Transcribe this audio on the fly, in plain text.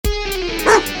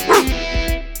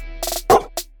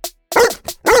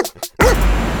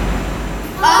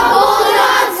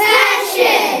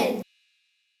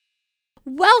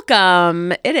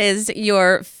Welcome. It is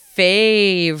your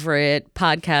favorite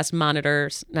podcast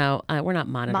monitors. No, we're not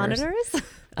monitors.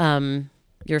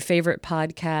 Your favorite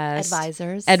podcast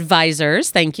advisors.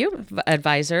 Thank you,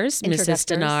 advisors. Mrs.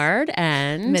 Denard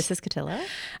and Mrs. Cotillo.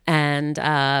 And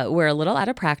we're a little out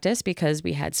of practice because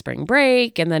we had spring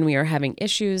break, and then we are having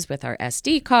issues with our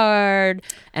SD card.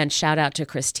 And shout out to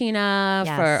Christina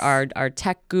for our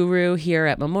tech guru here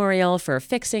at Memorial for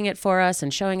fixing it for us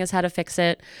and showing us how to fix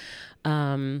it.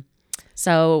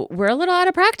 So we're a little out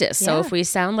of practice. Yeah. So if we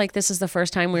sound like this is the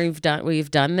first time we've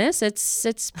done this,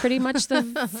 it's pretty much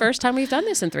the first time we've done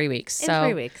this in 3 weeks. In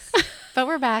 3 weeks. But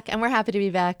we're back, and we're happy to be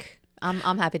back.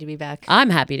 I'm happy to be back. I'm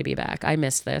happy to be back. I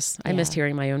missed this. I missed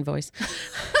hearing my own voice.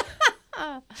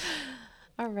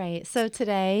 All right. So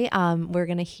today we're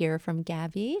going to hear from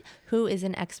Gabby, who is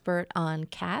an expert on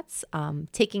cats,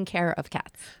 taking care of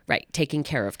cats. Right. Taking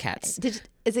care of cats.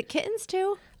 Is it kittens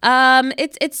too?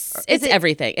 It's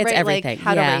everything. It's everything. Like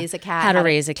how to raise a cat. How to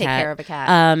raise a cat. Take care of a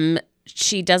cat.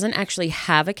 She doesn't actually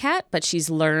have a cat, but she's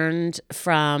learned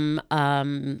from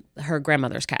her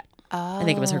grandmother's cat. I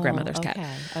think it was her grandmother's cat.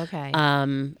 Okay.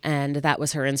 And that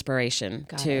was her inspiration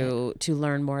to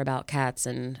learn more about cats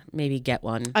and maybe get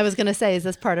one. I was going to say, is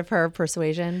this part of her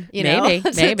persuasion? Maybe.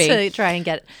 to try and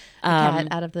get a cat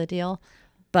out of the deal.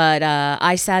 But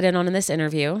I sat in on this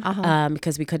interview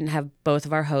because we couldn't have both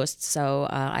of our hosts. So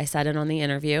I sat in on the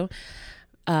interview.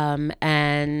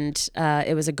 And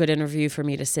it was a good interview for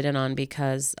me to sit in on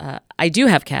because I do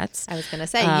have cats. I was going to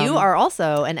say, you are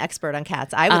also an expert on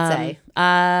cats, I would say.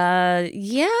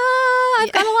 Yeah,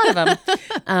 I've got a lot of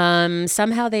them.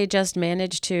 Somehow they just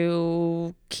managed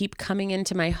to keep coming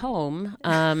into my home.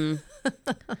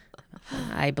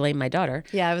 I blame my daughter.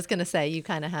 Yeah, I was going to say, you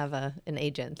kind of have an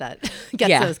agent that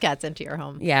gets those cats into your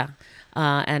home. Yeah.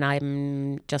 And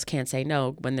I just can't say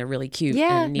no when they're really cute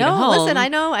and need a home. Listen, I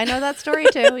know that story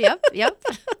too. Yep.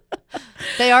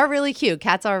 They are really cute.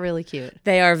 Cats are really cute.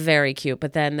 They are very cute,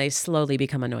 but then they slowly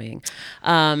become annoying.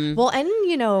 Well, and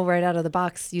right out of the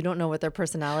box, you don't know what their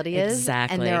personality is.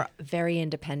 Exactly. And they're very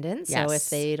independent. Yes. So if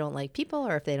they don't like people,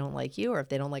 or if they don't like you, or if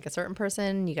they don't like a certain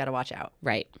person, you got to watch out.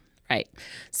 Right.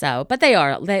 So, but they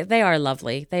are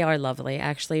lovely. They are lovely.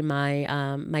 Actually,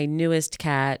 my newest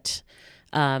cat,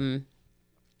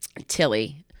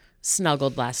 Tilly,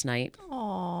 snuggled last night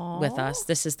with us.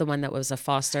 This is the one that was a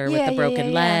foster with the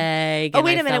broken leg. Oh,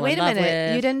 wait a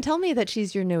minute. You didn't tell me that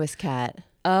she's your newest cat.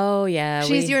 Oh, yeah.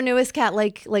 She's your newest cat,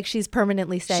 like she's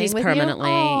permanently staying with you? She's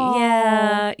permanently.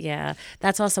 Yeah.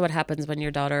 That's also what happens when your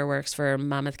daughter works for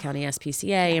Monmouth County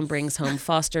SPCA and brings home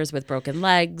fosters with broken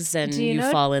legs, and you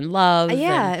fall in love.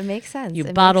 Yeah, it makes sense. You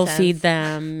bottle feed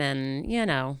them, and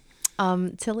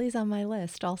Tilly's on my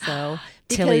list also.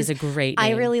 Tilly's a great name.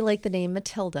 I really like the name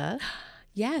Matilda.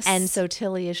 Yes. And so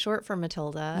Tilly is short for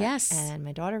Matilda. Yes. And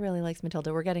my daughter really likes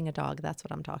Matilda. We're getting a dog. That's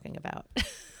what I'm talking about.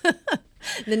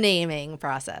 The naming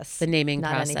process. Not anything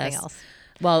else.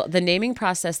 Well, the naming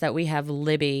process that we have,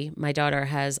 Libby, my daughter,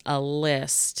 has a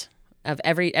list of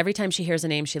every time she hears a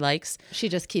name she likes. She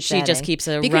just keeps a running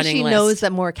list. Because she knows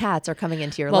that more cats are coming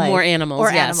into your life. Well, more animals,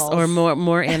 animals. Or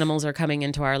more animals are coming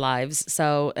into our lives.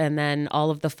 So, and then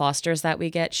all of the fosters that we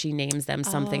get, she names them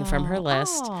something from her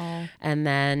list. And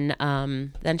then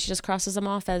she just crosses them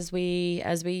off as we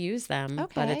use them.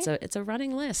 Okay. But it's a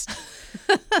running list.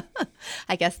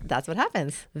 I guess that's what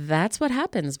happens. That's what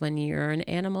happens when you're an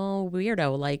animal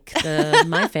weirdo like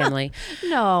my family.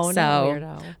 No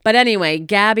weirdo. But anyway,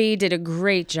 Gabby did a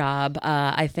great job,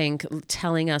 I think,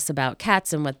 telling us about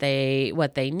cats and what they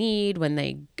need when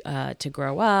they to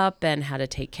grow up and how to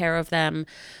take care of them.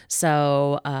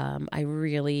 So I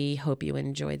really hope you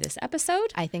enjoy this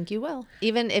episode. I think you will.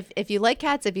 Even if you like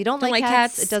cats, if you don't like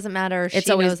cats, it doesn't matter. She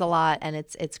knows a lot, and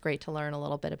it's great to learn a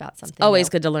little bit about something. Always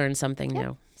good to learn something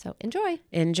new. So enjoy.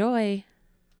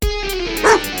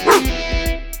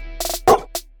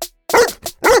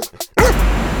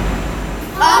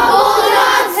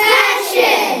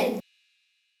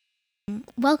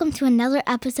 Welcome to another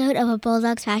episode of A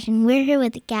Bulldog's Passion. We're here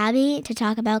with Gabby to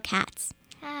talk about cats.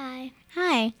 Hi.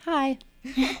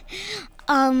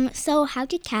 So how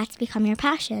did cats become your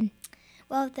passion?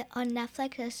 Well, on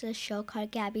Netflix there's a show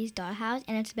called Gabby's Dollhouse,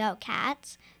 and it's about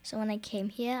cats. So when I came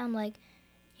here, I'm like,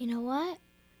 you know what?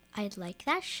 I like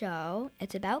that show.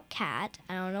 It's about cat.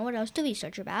 I don't know what else to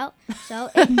research about. So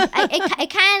it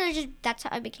kind of just, that's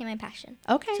how it became my passion.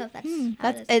 Okay. So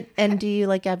that's it. And do you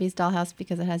like Gabby's Dollhouse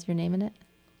because it has your name in it?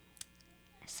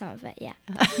 Some of it, yeah.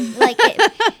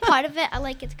 Part of it, I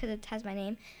like it because it has my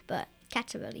name, but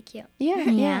cats are really cute.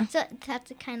 Yeah. So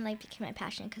that's kind of like became my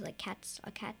passion because like cats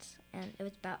are cats, and it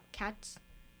was about cats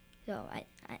So I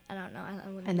don't know. I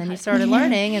wouldn't And know then how you to started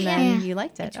learning, and Yeah. then you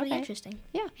liked it. It's really interesting.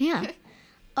 Yeah.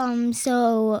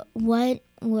 So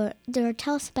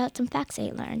tell us about some facts that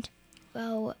you learned.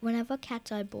 Well, whenever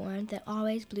cats are born, they're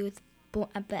always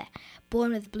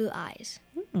born with blue eyes.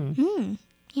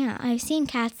 Yeah, I've seen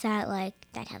cats that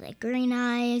have like green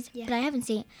eyes, Yeah. but I haven't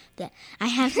seen that. I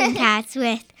have seen cats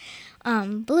with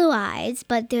blue eyes,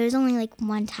 but there's only like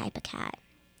one type of cat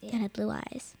that had blue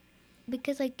eyes.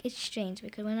 Because like it's strange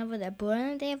because whenever they're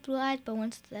born they have blue eyes, but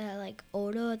once they're like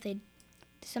older they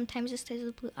sometimes it stays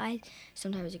with blue eyes,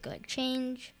 sometimes it could like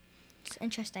change. It's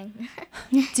interesting.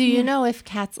 Do you know if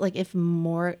cats if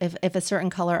a certain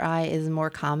color eye is more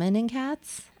common in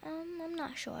cats? I'm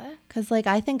not sure. Because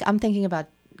I'm thinking about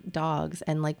dogs,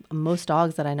 and like most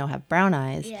dogs that I know have brown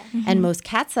eyes, Yeah. and most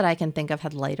cats that I can think of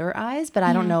had lighter eyes, but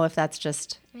I don't know if that's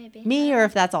just Maybe. me or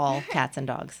if that's all cats and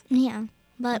dogs. Yeah,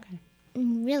 but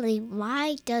really,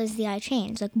 why does the eye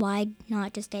change? Like, why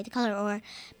not just stay the color, or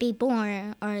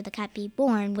the cat be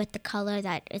born with the color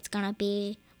that it's gonna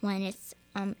be when it's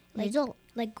years old?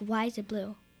 Like why is it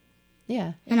blue?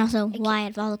 Yeah. And also, why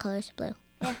out of all the colors blue?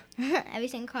 Yeah. Every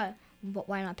single color.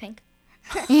 Why not pink?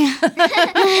 Yeah.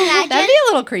 That'd be a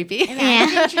little creepy.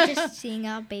 Imagine you just seeing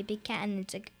a baby cat and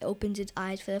it's like opens its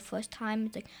eyes for the first time.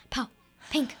 It's like pow,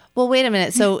 pink. Well, wait a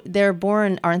minute. So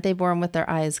aren't they born with their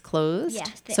eyes closed?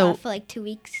 Yes, they so, are for like 2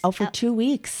 weeks. Oh, for 2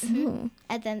 weeks. And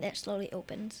then it slowly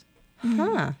opens.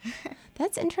 Huh.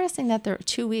 That's interesting that they're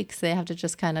 2 weeks. They have to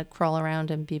just kind of crawl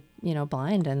around and be,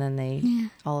 blind. And then they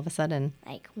all of a sudden.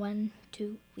 Like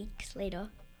 1-2 weeks later.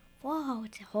 Whoa,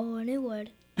 it's a whole new world.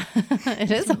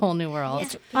 It is a whole new world.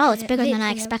 Yeah. Oh, it's bigger Big than I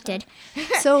thing expected.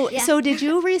 So did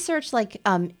you research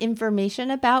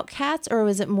information about cats, or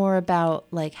was it more about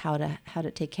how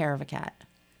to take care of a cat,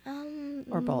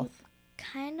 or both?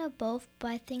 Kind of both, but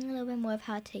I think a little bit more of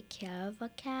how to take care of a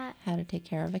cat. How to take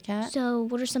care of a cat? So,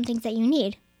 what are some things that you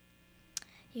need?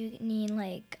 You need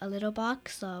like a little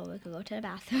box so we could go to the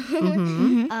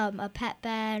bathroom. A pet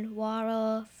bed,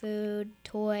 water, food,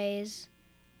 toys.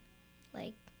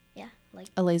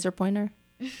 A laser pointer?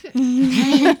 You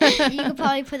could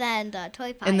probably put that in the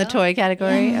toy pile. In the toy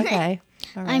category? Okay.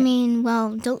 All right. I mean,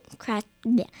 well, don't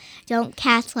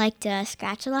cats like to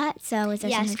scratch a lot? So is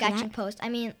there something for scratching that? post. I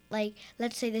mean, like,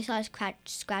 let's say they start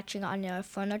scratching on your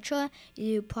furniture.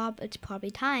 It's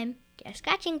probably time. Get a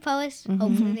scratching post.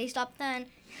 Hopefully they stop then.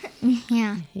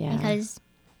 Yeah. Yeah. Because,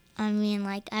 I mean,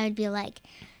 I would be like,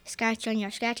 scratch on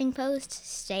your scratching post,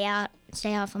 stay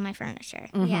off of my furniture.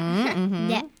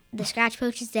 Yeah. The scratch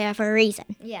post is there for a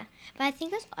reason. Yeah. But I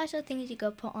think there's also things you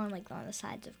could put on the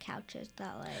sides of couches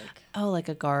that Oh, like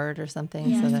a guard or something,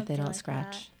 Yeah, so that something they don't like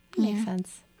scratch. that. Makes Yeah.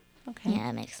 sense. Okay. Yeah,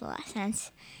 that makes a lot of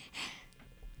sense.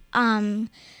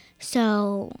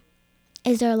 So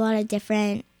is there a lot of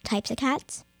different types of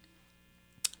cats?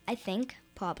 I think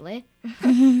probably. I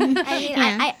mean,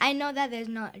 I know that there's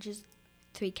not just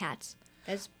 3 cats.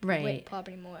 There's Right.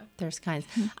 probably more. There's kinds.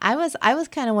 I was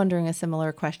kind of wondering a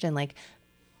similar question, like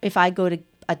if I go to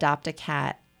adopt a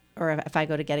cat or if I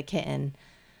go to get a kitten,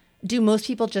 do most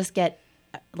people just get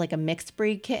like a mixed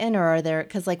breed kitten, or are there,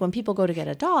 because when people go to get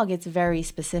a dog, it's very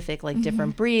specific,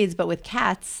 different breeds, but with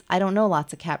cats, I don't know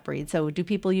lots of cat breeds. So do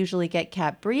people usually get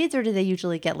cat breeds, or do they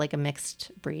usually get a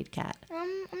mixed breed cat?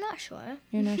 I'm not sure.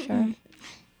 You're not sure?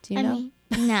 Do you know? mean,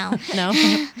 no.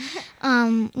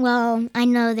 No? Well, I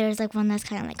know there's one that's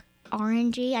kind of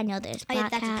orangey. I know there's Oh, yeah,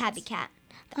 black that's cats. a tabby cat.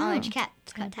 The orange cat.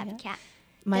 It's called a tabby cat.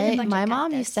 There's a My bunch of cat-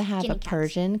 mom there's used to have a skinny cats.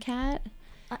 Persian cat.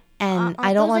 And Aren't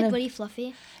I don't those, want to. really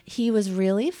fluffy? He was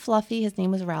really fluffy. His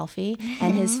name was Ralphie,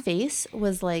 and his face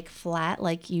was flat,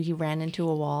 he ran into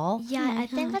a wall. Yeah, I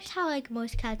think that's how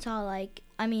most cats are.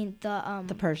 I mean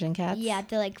The Persian cats. Yeah,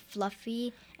 they're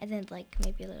fluffy, and then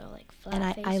maybe a little flat.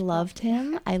 And face, I loved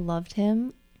him. I loved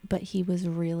him, but he was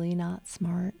really not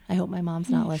smart. I hope my mom's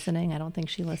not listening. I don't think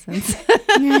she listens.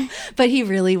 But he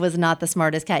really was not the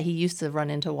smartest cat. He used to run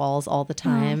into walls all the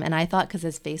time, and I thought because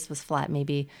his face was flat,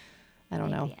 maybe. I don't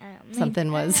know.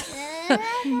 Something was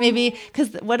maybe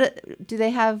because what do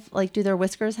they have? Do their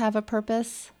whiskers have a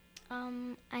purpose?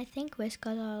 I think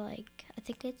whiskers are I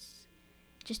think it's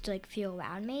just to feel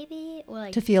around maybe, or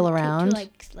To feel around? to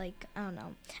I don't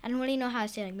know. I don't really know how to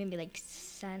say maybe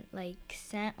scent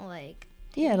or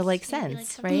Yeah, to maybe,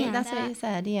 sense, something right? like That's what that. you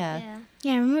said. Yeah.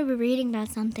 Yeah, I remember reading about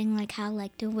something how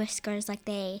the whiskers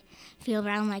they feel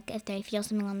around if they feel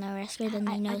something on their whisker, then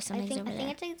they know something's over I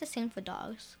there. think it's the same for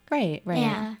dogs. Right.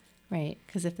 Yeah. Right,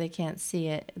 because if they can't see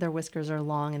it, their whiskers are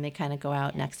long and they kind of go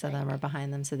out next to them or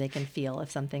behind them so they can feel if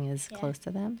something is close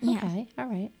to them. Yeah. Okay, all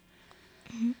right.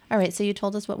 All right, so you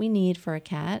told us what we need for a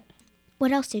cat.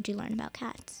 What else did you learn about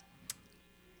cats?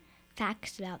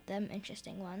 facts about them,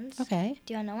 interesting ones. Okay.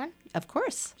 Do you want to know one? Of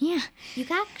course. Yeah. You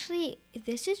can actually,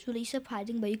 this is really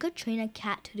surprising, but you could train a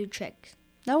cat to do tricks.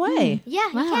 No way.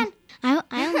 Yeah, Wow. you can.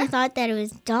 I only thought that it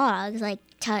was dogs, like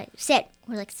to sit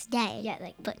or like stay. Yeah,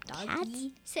 like But doggy, cats?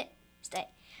 sit, stay.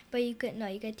 But you could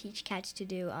teach cats to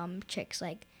do tricks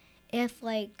like if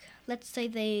like let's say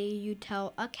you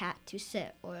tell a cat to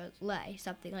sit or lay,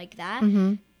 something like that.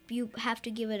 Mm-hmm. You have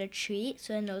to give it a treat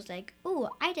so it knows like, oh,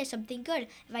 I did something good.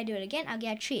 If I do it again, I'll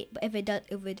get a treat. But if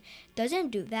it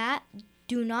doesn't do that,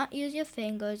 do not use your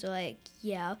fingers or like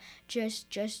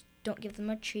just don't give them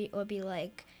a treat or be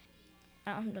like,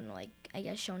 I don't know, like I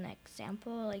guess show an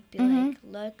example, like be like,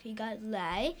 look, you got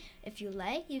lay. If you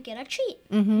lay, you get a treat.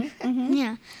 Mm-hmm. Mm-hmm.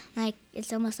 Yeah. Like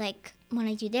it's almost like when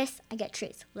I do this, I get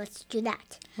treats. Let's do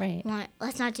that. Right.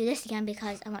 Let's not do this again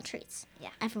because I want treats. Yeah.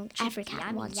 Every cat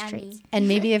Yummy, wants yummy. treats. And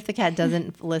maybe if the cat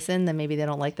doesn't listen, then maybe they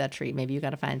don't like that treat. Maybe you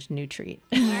got to find a new treat,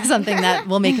 something that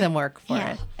will make them work for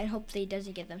it. And hopefully it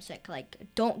doesn't get them sick. Like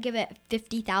don't give it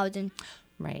 50,000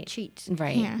 Right. treats.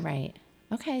 Right. Yeah. Right.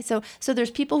 Okay. So there's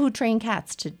people who train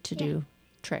cats to do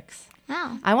tricks.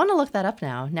 Wow. I want to look that up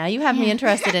now. Now you have me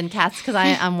interested in cats because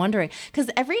I'm wondering. Because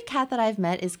every cat that I've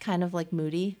met is kind of like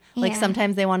moody. Like Yeah.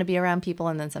 sometimes they want to be around people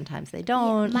and then sometimes they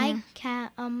don't. My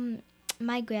cat,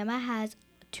 my grandma has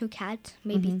 2 cats,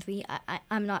 maybe 3.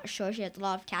 I'm not sure. She has a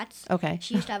lot of cats. Okay.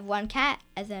 She used to have 1 cat,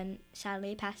 and then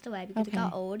sadly passed away because it got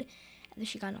Okay. old. And then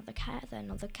she got another cat, then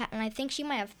another cat, and I think she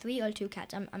might have 3 or 2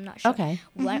 cats. I'm not sure. Okay.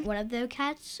 One of the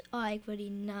cats are like really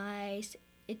nice.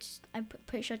 I'm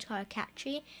pretty sure it's called a cat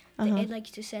tree. It likes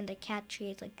to send a cat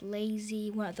tree. It's like lazy.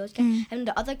 One of those cats, and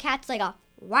the other cat's like a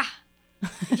wah.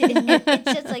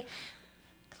 It's just like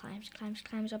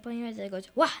climbs up on you, and then it goes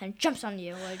wah and jumps on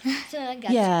you. Like, so like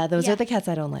that's, Yeah, those are the cats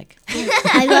I don't like.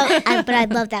 I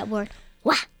love that word.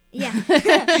 Wah. Yeah.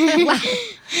 Wah.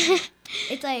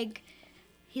 It's like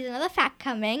he's another fact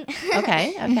coming.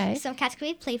 Okay. Okay. Some cats can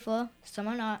be playful, some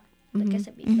are not. Like I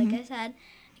said, they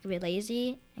can be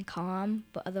lazy and calm,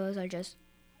 but others are just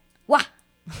wah.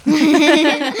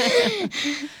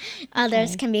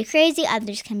 Others can be crazy.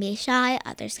 Others can be shy.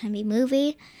 Others can be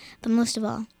moody. But most of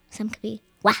all, some can be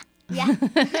wah. Yeah.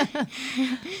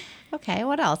 Okay.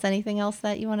 What else? Anything else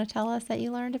that you want to tell us that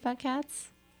you learned about cats?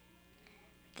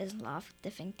 There's a lot of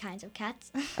different kinds of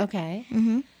cats. Okay.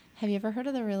 Mm-hmm. Have you ever heard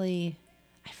of the really,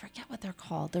 I forget what they're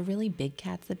called, the really big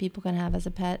cats that people can have as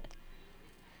a pet?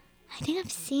 I think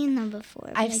I've seen them before.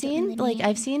 but I've I don't seen know the name.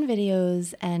 I've seen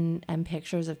videos and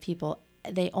pictures of people.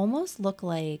 They almost look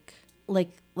like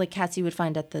cats you would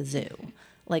find at the zoo,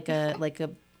 like a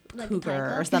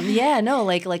cougar or something. Yeah, no,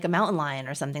 like a mountain lion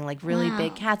or something, like really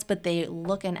big cats. But they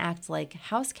look and act like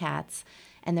house cats,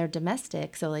 and they're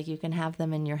domestic. So like you can have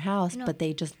them in your house, but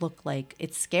they just look like,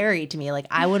 it's scary to me. Like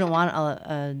I wouldn't want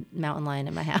a mountain lion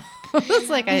in my house.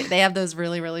 Like they have those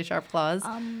really really sharp claws.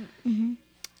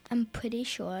 I'm pretty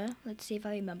sure. Let's see if I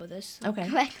remember this Okay.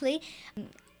 correctly.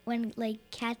 When like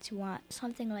cats want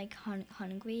something like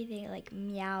hungry, they like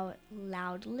meow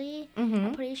loudly.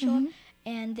 I'm pretty sure,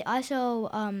 and they also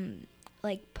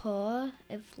like purr.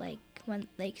 If like when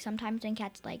like sometimes when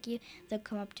cats like you, they'll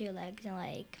come up to your legs and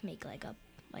like make like a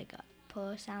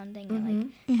purr sounding and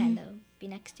like kind of be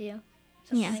next to you.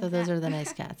 Yeah. So those are the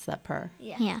nice cats that purr.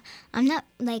 Yeah. I'm not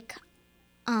like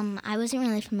I wasn't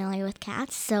really familiar with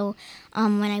cats, so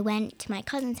when I went to my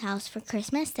cousin's house for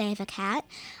Christmas, they have a cat,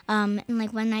 and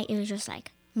like one night it was just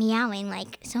like meowing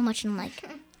like so much, and I'm like,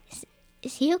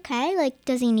 is he okay? Like,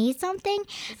 does he need something?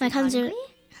 My cousins are,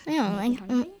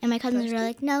 and my cousins are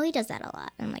like, no, he does that a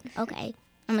lot. And I'm like, okay.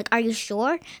 I'm like, are you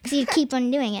sure? Because you keep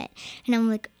on doing it, and I'm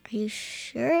like, are you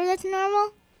sure that's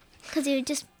normal? Because you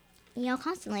just meow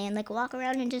constantly and like walk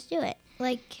around and just do it.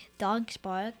 Like dogs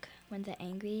bark when they're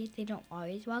angry. They don't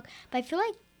always bark, but I feel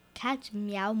like cats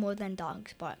meow more than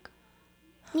dogs bark.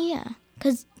 Yeah,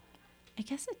 because I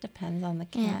guess it depends on the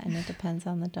cat and it depends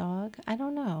on the dog. I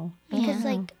don't know. Because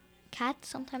like cats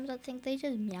sometimes I think they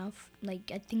just meow.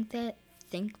 Like I think they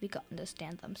think we can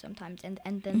understand them sometimes, and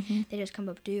then they just come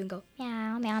up to you and go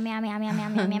meow meow meow meow meow meow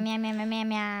meow meow meow meow meow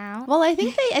meow. Well, I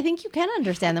think you can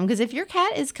understand them, because if your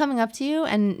cat is coming up to you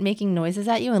and making noises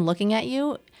at you and looking at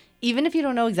you, even if you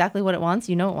don't know exactly what it wants,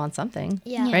 you know it wants something.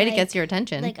 Yeah, right. like, It gets your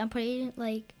attention. Like I'm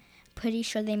pretty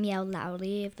sure they meow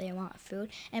loudly if they want food,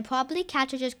 and probably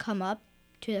cats will just come up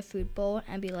to the food bowl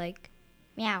and be like,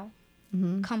 meow.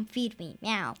 Come feed me,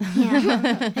 meow.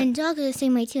 Yeah, and dogs are the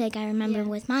same way too. Like I remember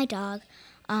with my dog,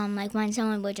 like when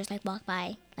someone would just like walk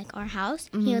by like our house,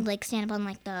 he would like stand up on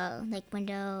like the like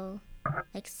window,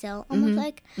 like sill almost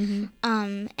like,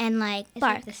 and like It's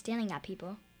bark. like they're standing at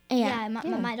people. Yeah.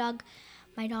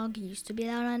 My dog used to be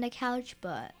out on the couch,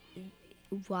 but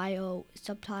while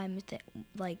sometimes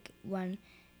like when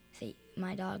say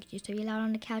my dog used to be loud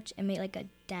on the couch and made like a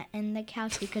dent in the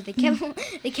couch because they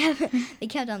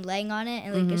kept on laying on it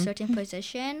in like a certain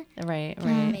position. Right.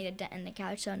 Made a dent in the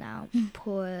couch. So now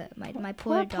my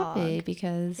poor dog, puppy,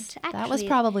 because that was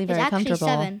probably very comfortable.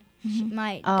 7.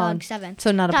 My dog 7.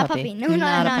 So not a puppy. No,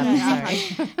 not no, a puppy.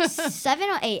 Sorry. 7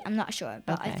 or 8, I'm not sure,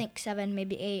 but I Okay. think 7,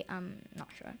 maybe 8. I'm not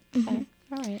sure. Okay.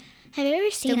 All right. Have you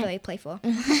ever Still seen very playful.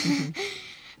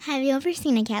 Have you ever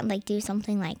seen a cat like do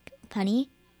something like funny?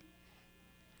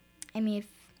 I mean, if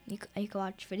you could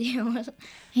watch videos.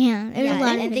 Yeah, there's a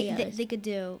lot of and videos. they could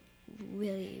do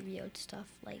really weird stuff.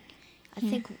 Like I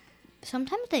think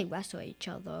sometimes they wrestle each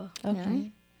other. Okay.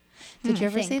 Really? Did you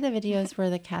ever think. see the videos where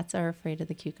the cats are afraid of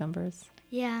the cucumbers?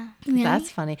 Yeah. Really? That's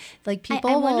funny. Like people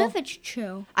I wonder will. if it's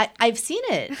true. I've seen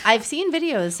it. I've seen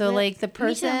videos. So like the Me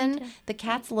person, too. the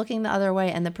cat's looking the other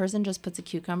way, and the person just puts a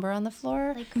cucumber on the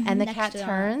floor, Like, and the next cat to them.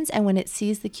 turns, and when it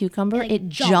sees the cucumber, It, it like,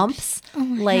 jumps Oh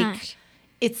my like. gosh.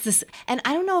 It's this, and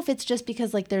I don't know if it's just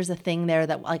because like there's a thing there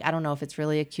that like I don't know if it's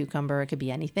really a cucumber. It could be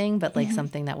anything, but like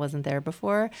something that wasn't there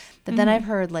before. But then I've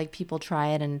heard like people try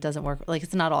it and it doesn't work. Like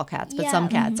it's not all cats, but some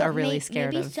cats are really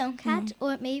scared maybe of. some cats,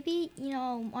 or maybe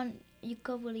you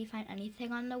could really find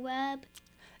anything on the web.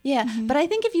 Yeah, but I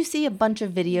think if you see a bunch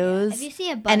of videos, If you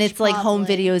see a bunch, and it's like home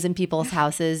probably. videos in people's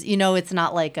houses, it's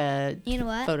not like a You know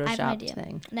what? I have an Photoshop idea.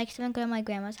 thing. Next time I go to my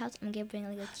grandma's house, I'm gonna bring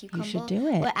like a cucumber. should do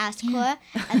it. Or ask her,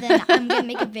 and then I'm gonna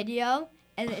make a video,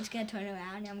 and it's gonna turn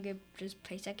around, and I'm gonna just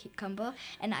place that cucumber.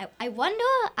 And I wonder,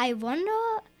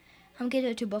 I'm gonna do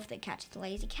it to both the cats, the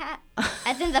lazy cat,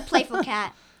 and then the playful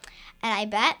cat. And I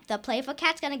bet the playful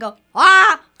cat's gonna go,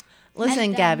 ah! Listen,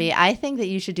 And then- Gabby, I think that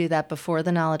you should do that before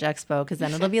the Knowledge Expo because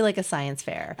then it'll be like a science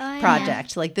fair Oh, yeah.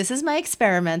 project. Like, this is my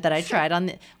experiment that I tried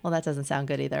on well, that doesn't sound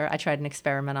good either. I tried an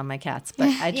experiment on my cats, but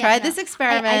I tried this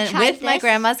experiment tried with my this.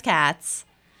 grandma's cats.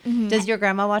 Does your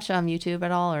grandma watch YouTube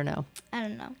at all or no? I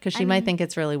don't know. Because she might think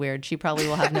it's really weird. She probably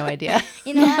will have no idea.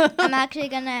 You know what? I'm actually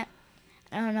gonna,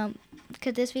 I don't know,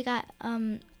 because this week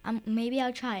maybe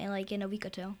I'll try like in a week or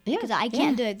two. Yeah, Because I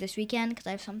can't do it this weekend because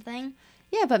I have something.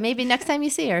 Yeah, but maybe next time you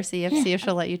see her, see if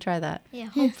she'll let you try that. Yeah,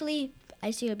 hopefully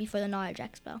I see her before the Knowledge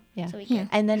Expo. Yeah. So we can.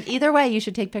 And then either way, you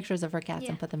should take pictures of her cats Yeah.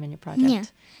 and put them in your project.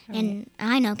 Yeah, and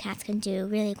I know cats can do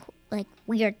really like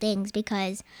weird things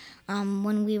because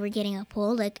when we were getting a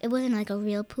pool, like it wasn't like a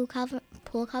real pool cover.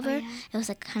 yeah. It was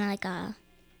like kind of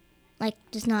like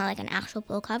just not like an actual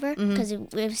pool cover because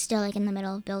it was still like in the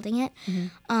middle of building it.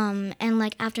 And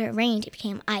like after it rained, it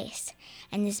became ice,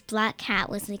 and this black cat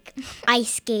was like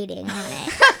ice skating on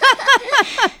it.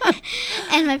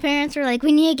 And my parents were like,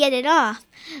 "We need to get it off,"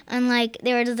 and like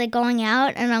they were just like going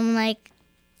out, and I'm like,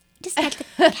 "Just get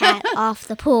the cat off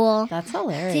the pool." That's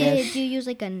hilarious. Do you use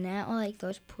like a net or like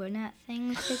those pool net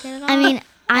things to get it off? I mean,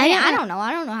 I don't know.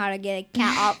 I don't know how to get a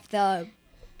cat off the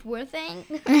pool thing.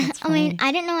 I mean,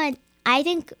 I didn't know. I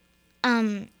think,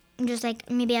 just like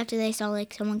maybe after they saw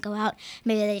like someone go out,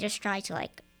 maybe they just try to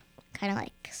like, kind of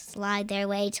like slide their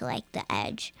way to like the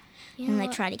edge, and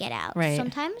like try to get out. Right.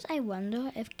 Sometimes I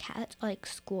wonder if cats are like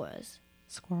squirrels.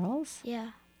 Squirrels?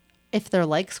 Yeah. If they're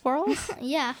like squirrels?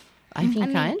 Yeah. I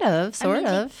mean, kind of, sort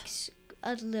of.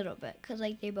 A little bit, because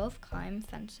like they both climb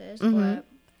fences. Mhm. Or,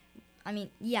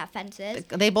 fences.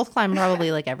 They both climb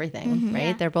probably like everything, right?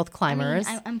 Yeah. They're both climbers.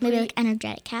 I'm Maybe pretty, like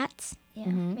energetic cats. yeah,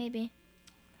 maybe.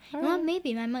 Well,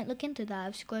 maybe I might look into that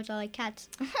if squirrels are like cats.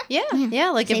 yeah,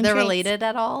 like if Same they're traits. related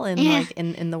at all in Yeah. like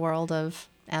in the world of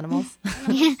animals.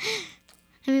 Yeah.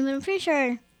 I mean, but I'm pretty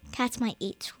sure cats might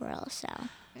eat squirrels. So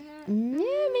Yeah,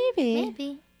 maybe.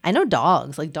 Maybe. I know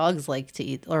dogs like to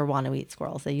eat or want to eat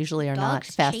squirrels. They usually are not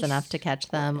Dogs fast chase enough to catch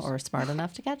them or smart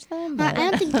enough to catch them. well, But I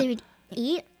don't think they would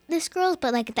eat the squirrels,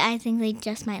 but like I think they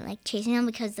just might like chasing them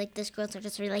because like the squirrels are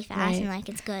just really fast Right. and like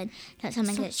it's good that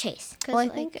something to chase. well, I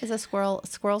like, think as a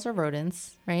squirrels are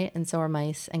rodents, right? And so are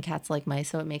mice, and cats like mice.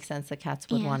 So it makes sense that cats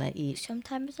would Yeah. want to eat.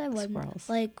 sometimes I wonder, Squirrels.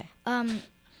 like,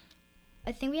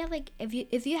 I think we have like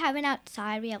if you have it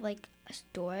outside, we have like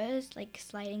doors, like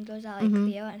sliding doors that like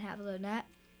clear and have a little net.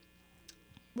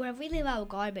 Whenever we leave our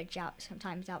garbage out,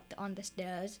 sometimes out on the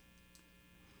stairs,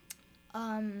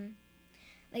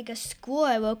 like a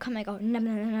squirrel will come and go num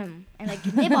num num, num and like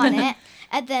nib on it,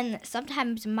 and then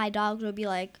sometimes my dogs will be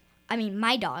like,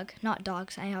 my dog, not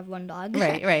dogs. I have one dog.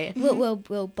 Right.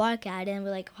 We'll bark at it and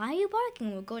we're like, why are you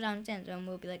barking? We'll go downstairs and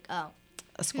we'll be like, oh,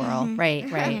 A squirrel.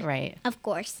 Right. Of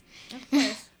course. of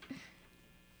course.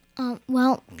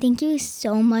 Well, thank you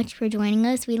so much for joining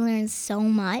us. We learned so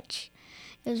much.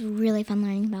 It was really fun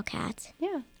learning about cats.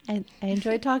 Yeah. I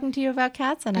enjoyed talking to you about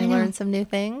cats, and I know. learned some new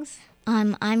things.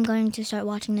 I'm going to start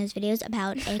watching those videos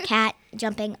about a cat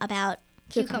jumping about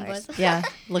Cucumbers. Yeah,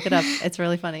 look it up. It's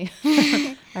really funny.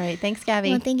 All right. Thanks,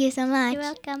 Gabby. Well, thank you so much. You're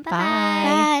welcome.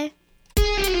 Bye.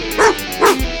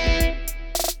 Bye.